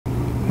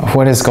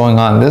What is going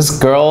on? This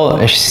girl,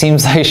 it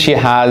seems like she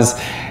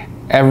has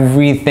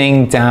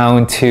everything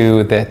down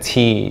to the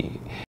T.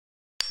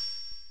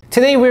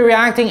 Today we're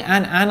reacting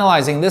and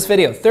analyzing this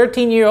video.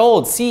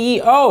 13-year-old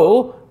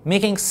CEO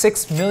making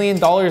 $6 million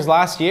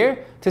last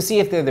year, to see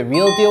if they're the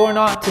real deal or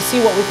not, to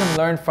see what we can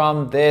learn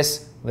from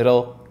this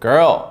little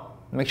girl.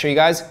 Make sure you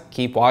guys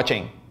keep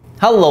watching.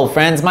 Hello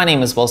friends, my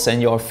name is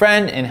Wilson, your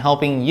friend in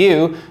helping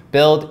you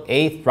build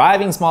a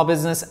thriving small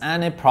business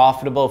and a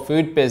profitable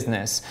food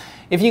business.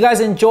 If you guys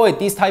enjoyed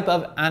these type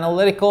of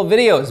analytical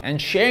videos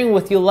and sharing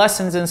with you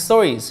lessons and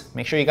stories,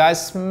 make sure you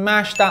guys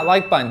smash that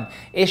like button.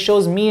 It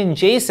shows me and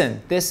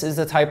Jason this is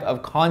the type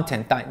of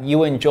content that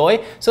you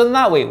enjoy, so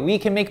that way we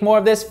can make more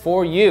of this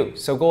for you.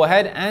 So go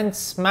ahead and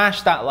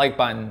smash that like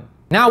button.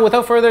 Now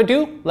without further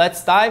ado,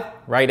 let's dive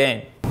right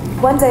in.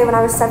 One day when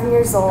I was 7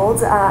 years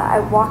old, I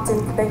walked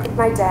into the bank with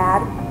my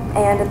dad,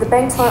 and the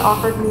bank teller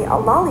offered me a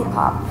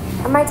lollipop.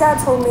 And my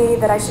dad told me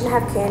that I shouldn't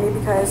have candy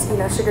because, you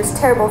know, sugar's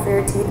terrible for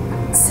your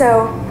teeth.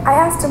 So I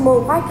asked him,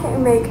 well, why can't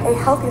you make a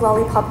healthy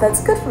lollipop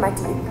that's good for my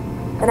teeth?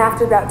 And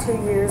after about 2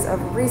 years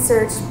of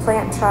research,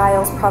 plant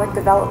trials, product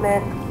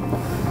development,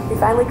 we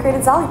finally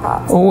created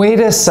Zollipops. Wait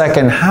a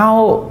second,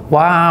 how,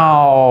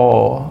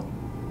 wow.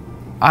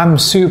 I'm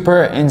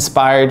super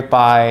inspired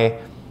by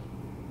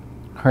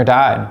her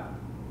dad.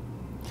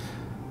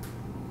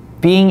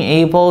 Being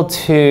able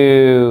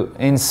to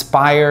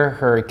inspire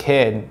her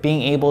kid,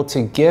 being able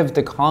to give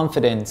the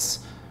confidence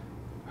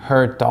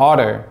her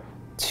daughter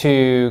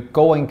to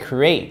go and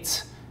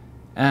create,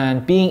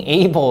 and being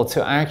able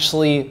to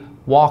actually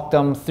walk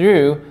them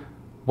through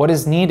what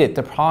is needed,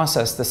 the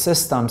process, the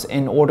systems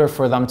in order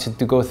for them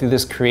to go through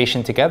this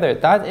creation together.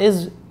 That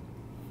is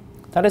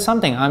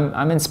something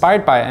I'm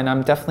inspired by, and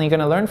I'm definitely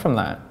gonna learn from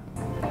that.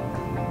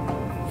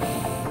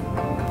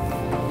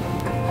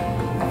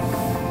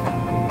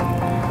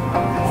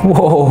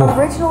 Whoa.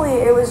 Originally,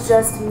 it was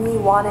just me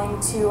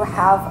wanting to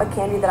have a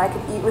candy that I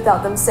could eat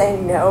without them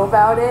saying no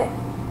about it.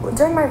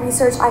 During my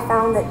research, I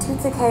found that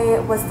tooth decay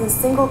was the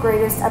single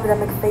greatest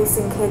epidemic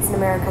facing kids in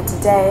America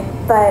today.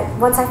 But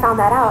once I found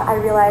that out, I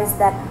realized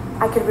that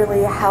I could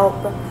really help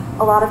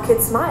a lot of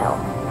kids smile.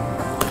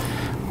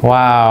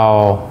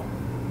 Wow.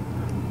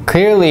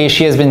 Clearly,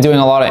 she has been doing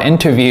a lot of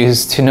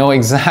interviews to know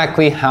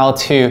exactly how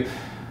to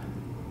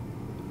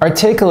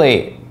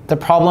articulate the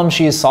problem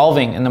she is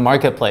solving in the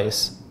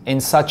marketplace in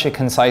such a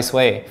concise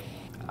way.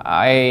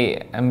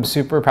 I am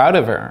super proud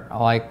of her.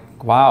 Like,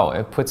 wow,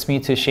 it puts me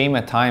to shame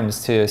at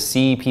times to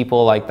see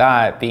people like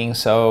that being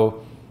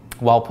so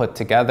well put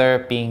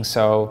together, being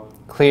so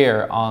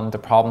clear on the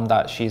problem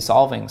that she's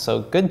solving.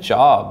 So good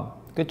job,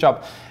 good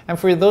job. And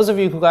for those of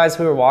you guys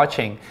who are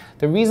watching,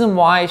 the reason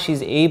why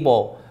she's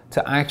able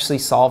to actually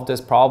solve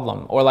this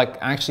problem, or like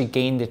actually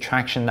gain the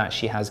traction that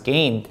she has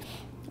gained,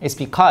 is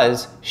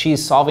because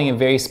she's solving a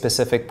very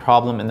specific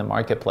problem in the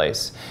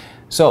marketplace.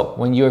 So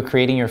when you're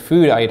creating your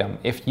food item,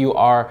 if you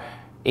are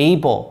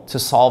able to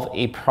solve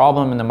a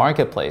problem in the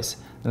marketplace,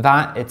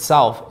 that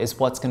itself is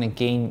what's going to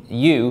gain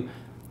you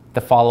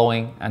the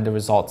following and the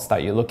results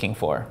that you're looking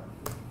for.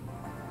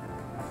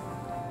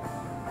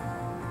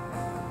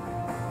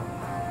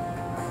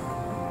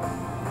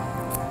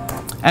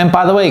 And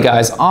by the way,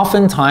 guys,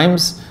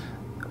 oftentimes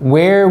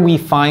where we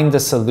find the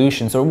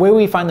solutions or where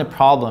we find the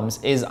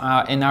problems is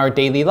in our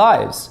daily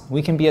lives.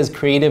 We can be as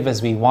creative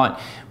as we want.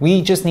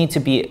 We just need to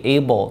be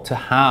able to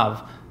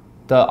have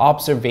the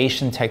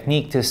observation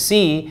technique to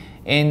see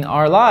in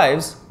our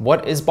lives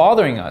what is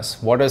bothering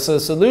us, what is the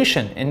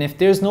solution. And if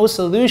there's no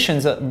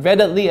solutions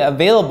readily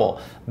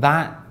available,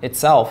 that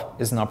itself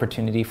is an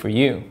opportunity for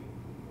you.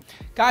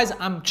 Guys,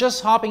 I'm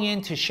just hopping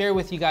in to share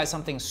with you guys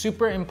something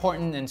super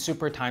important and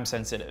super time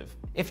sensitive.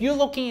 If you're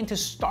looking into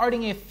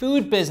starting a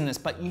food business,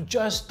 but you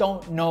just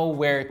don't know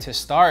where to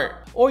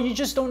start, or you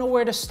just don't know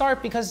where to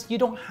start because you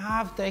don't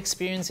have the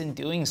experience in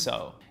doing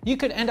so, you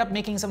could end up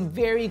making some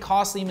very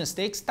costly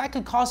mistakes that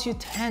could cost you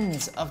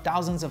tens of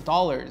thousands of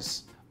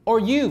dollars. Or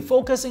you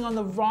focusing on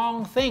the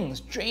wrong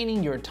things,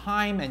 draining your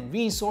time and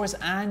resource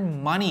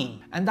and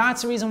money. And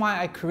that's the reason why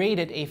I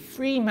created a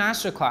free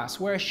masterclass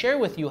where I share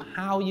with you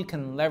how you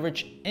can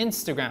leverage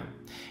Instagram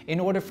in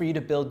order for you to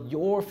build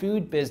your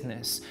food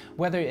business,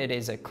 whether it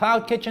is a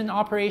cloud kitchen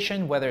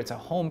operation, whether it's a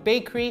home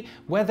bakery,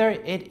 whether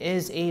it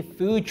is a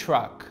food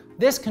truck.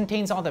 This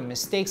contains all the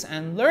mistakes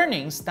and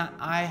learnings that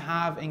I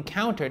have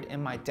encountered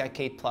in my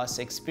decade-plus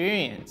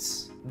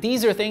experience.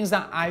 These are things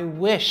that I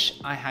wish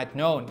I had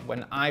known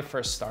when I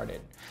first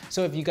started.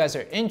 So if you guys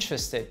are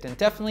interested, then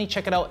definitely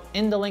check it out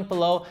in the link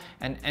below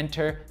and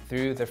enter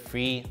through the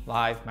free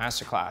live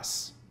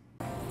masterclass.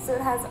 So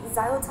it has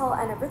xylitol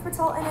and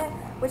erythritol in it,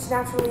 which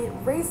naturally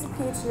raises the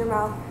pH in your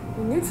mouth,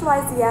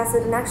 neutralize the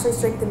acid, and actually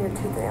strengthen your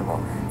tooth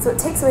enamel. So it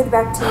takes away the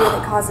bacteria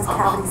that causes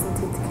cavities and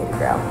tooth decay to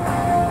grow.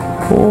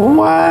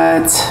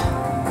 What?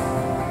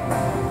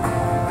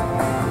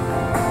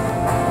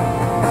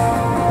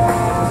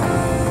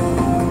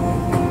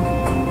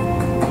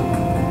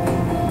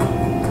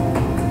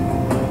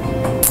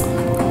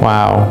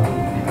 Wow.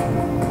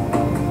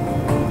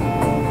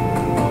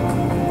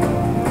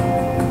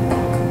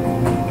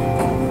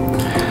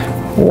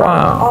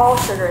 Wow. All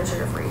sugar and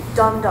sugar-free.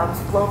 Dum Dums,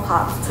 Blow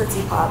Pops,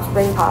 Tootsie Pops,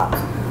 Ring Pops.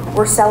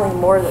 We're selling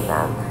more than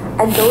them.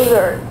 And those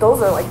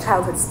are like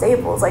childhood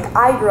staples. Like,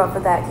 I grew up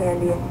with that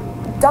candy.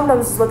 Dum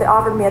Dums is what they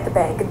offered me at the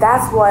bank.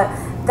 That's what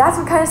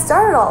kind of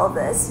started all of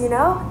this, you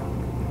know?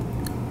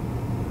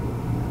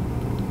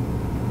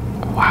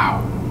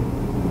 Wow.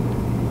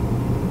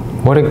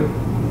 What a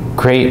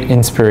great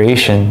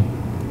inspiration.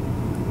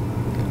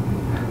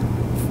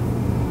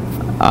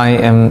 I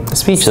am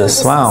speechless.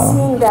 So Wow.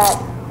 Seeing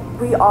that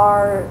we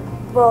are,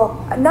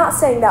 well, I'm not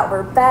saying that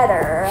we're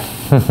better,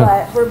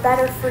 but we're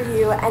better for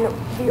you, and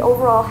we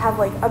overall have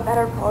like a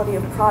better quality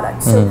of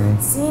product. So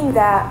seeing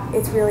that,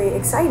 it's really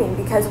exciting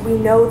because we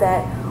know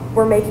that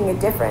we're making a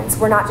difference.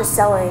 We're not just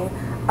selling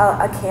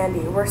a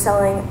candy. We're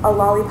selling a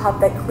lollipop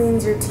that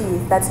cleans your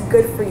teeth, that's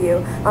good for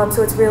you.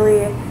 So it's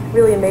really,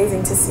 really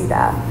amazing to see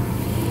that.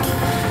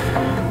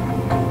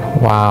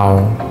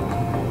 Wow.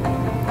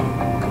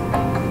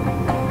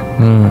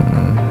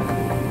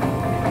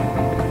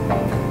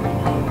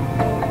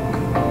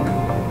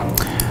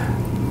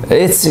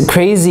 It's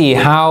crazy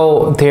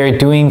how they're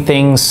doing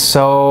things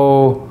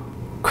so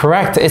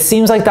correct. It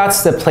seems like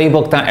that's the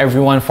playbook that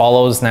everyone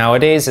follows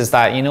nowadays, is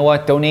that, you know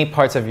what, donate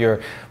parts of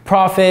your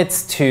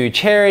profits to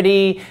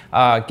charity,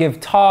 give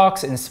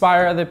talks,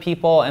 inspire other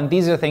people. And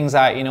these are things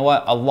that, you know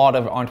what, a lot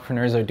of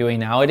entrepreneurs are doing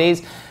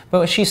nowadays.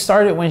 But she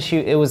started when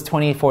it was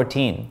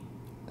 2014.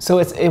 So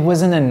it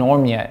wasn't a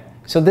norm yet.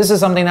 So this is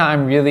something that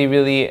I'm really,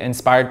 really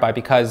inspired by,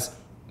 because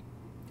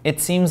it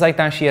seems like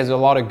that she has a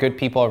lot of good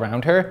people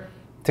around her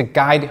to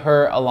guide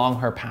her along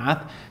her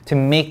path to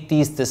make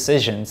these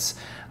decisions.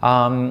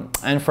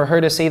 And for her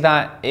to say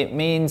that, it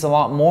means a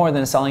lot more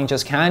than selling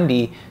just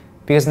candy,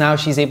 because now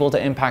she's able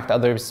to impact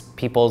other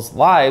people's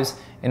lives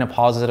in a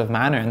positive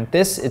manner. And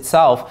this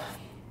itself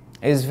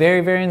is very,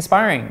 very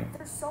inspiring.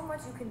 There's so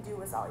much you can do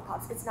with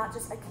lollipops. It's not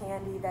just a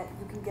candy that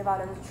you can give out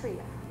as a treat.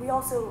 We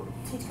also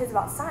teach kids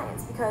about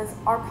science, because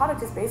our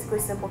product is basically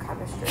simple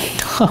chemistry.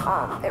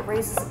 It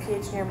raises the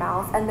pH in your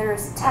mouth, and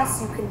there's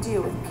tests you can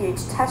do with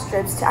pH test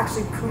strips to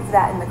actually prove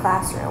that in the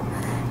classroom.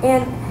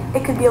 And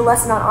it could be a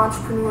lesson on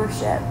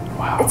entrepreneurship.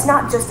 Wow. It's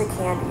not just a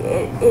candy.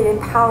 It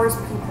empowers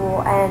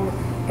people, and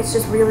it's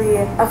just really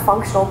a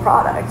functional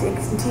product. It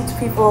can teach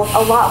people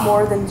a lot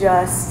more than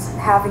just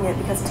having it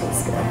because it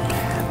tastes good.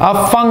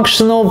 A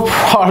functional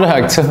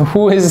product.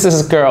 Who is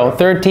this girl?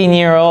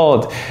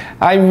 13-year-old.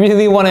 I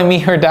really want to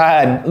meet her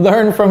dad,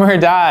 learn from her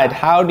dad.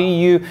 How do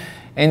you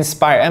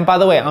inspire? And by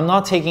the way, I'm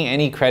not taking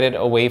any credit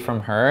away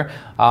from her.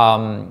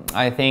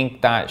 I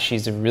think that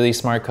she's a really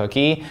smart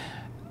cookie.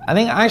 I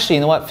think actually,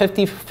 you know what,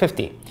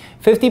 50-50.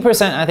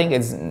 50% I think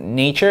is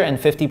nature, and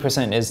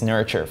 50% is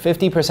nurture.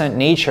 50%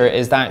 nature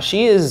is that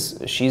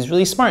she's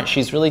really smart,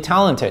 she's really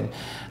talented.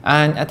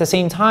 And at the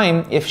same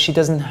time, if she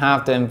doesn't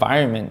have the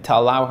environment to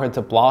allow her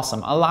to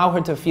blossom, allow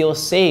her to feel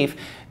safe,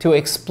 to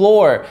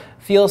explore,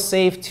 feel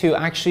safe to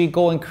actually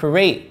go and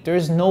create,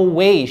 there's no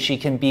way she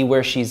can be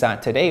where she's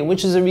at today,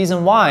 which is the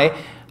reason why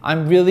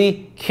I'm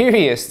really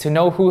curious to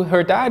know who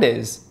her dad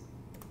is.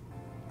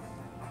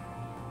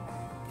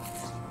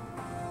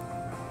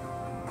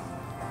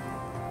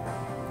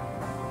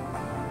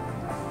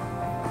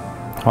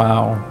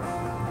 Wow.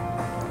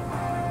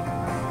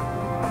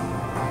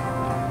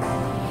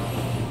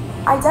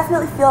 I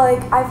definitely feel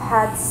like I've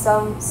had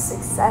some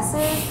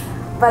successes,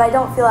 but I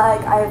don't feel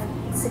like I've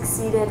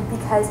succeeded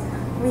because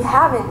we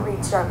haven't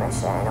reached our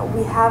mission.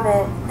 We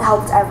haven't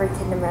helped every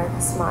kid in America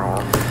smile.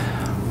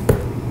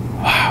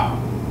 Wow.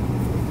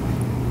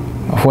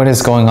 What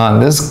is going on?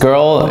 This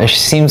girl, it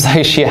seems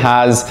like she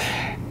has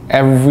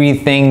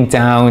everything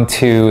down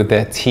to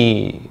the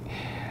T.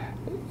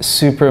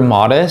 Super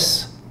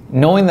modest.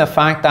 Knowing the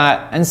fact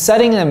that, and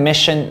setting a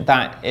mission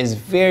that is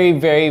very,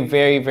 very,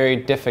 very, very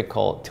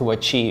difficult to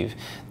achieve,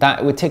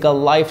 that would take a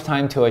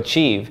lifetime to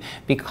achieve,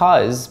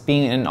 because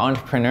being an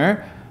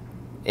entrepreneur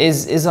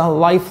is a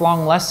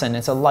lifelong lesson,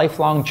 it's a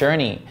lifelong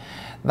journey.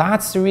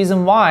 That's the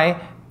reason why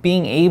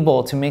being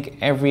able to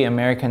make every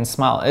American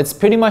smile, it's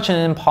pretty much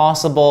an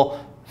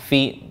impossible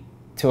feat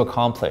to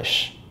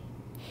accomplish.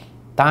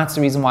 That's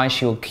the reason why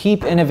she will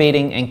keep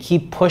innovating and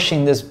keep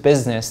pushing this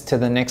business to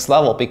the next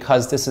level,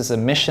 because this is a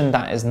mission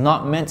that is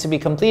not meant to be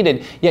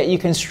completed, yet you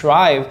can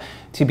strive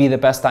to be the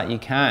best that you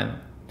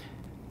can.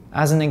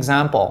 As an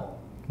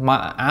example,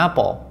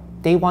 Apple,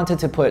 they wanted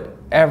to put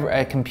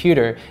a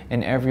computer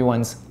in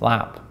everyone's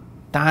lap.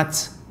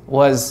 That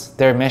was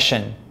their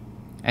mission.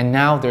 And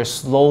now they're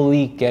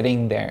slowly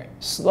getting there.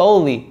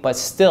 Slowly, but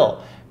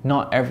still,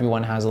 not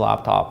everyone has a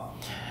laptop.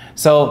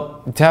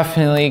 So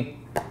definitely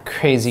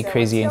crazy,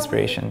 crazy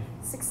inspiration.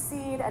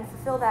 Succeed and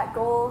fulfill that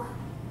goal.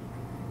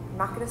 I'm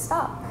not gonna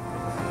stop.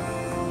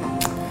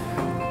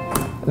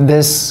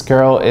 This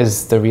girl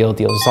is the real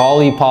deal.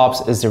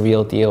 Zollipops is the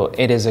real deal.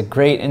 It is a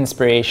great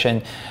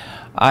inspiration.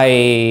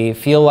 I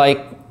feel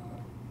like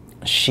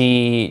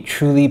she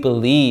truly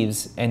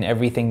believes in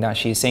everything that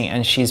she's saying,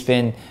 and she's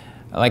been,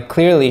 like,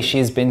 clearly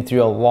she's been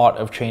through a lot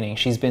of training.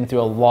 She's been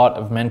through a lot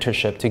of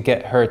mentorship to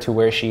get her to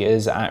where she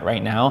is at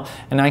right now.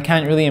 And I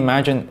can't really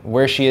imagine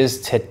where she is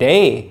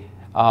today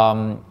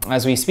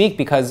as we speak,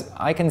 because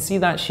I can see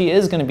that she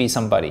is going to be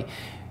somebody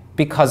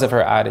because of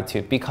her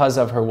attitude, because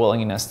of her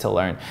willingness to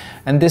learn.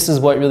 And this is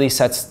what really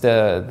sets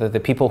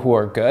the people who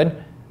are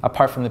good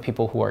apart from the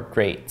people who are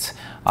great.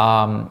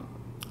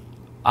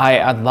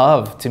 I'd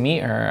love to meet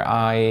her.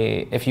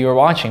 If you are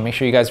watching, make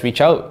sure you guys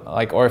reach out,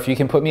 or if you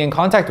can put me in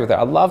contact with her.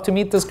 I'd love to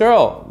meet this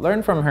girl,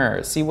 learn from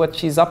her, see what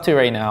she's up to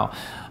right now.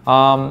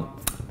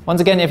 Once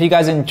again, if you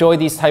guys enjoy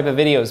these type of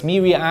videos, me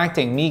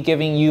reacting, me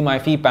giving you my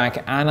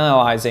feedback,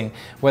 analyzing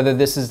whether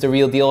this is the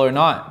real deal or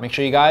not, make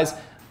sure you guys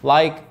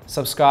like,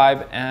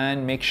 subscribe,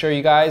 and make sure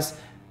you guys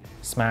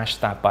smash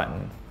that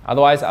button.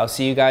 Otherwise, I'll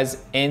see you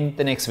guys in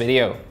the next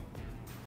video.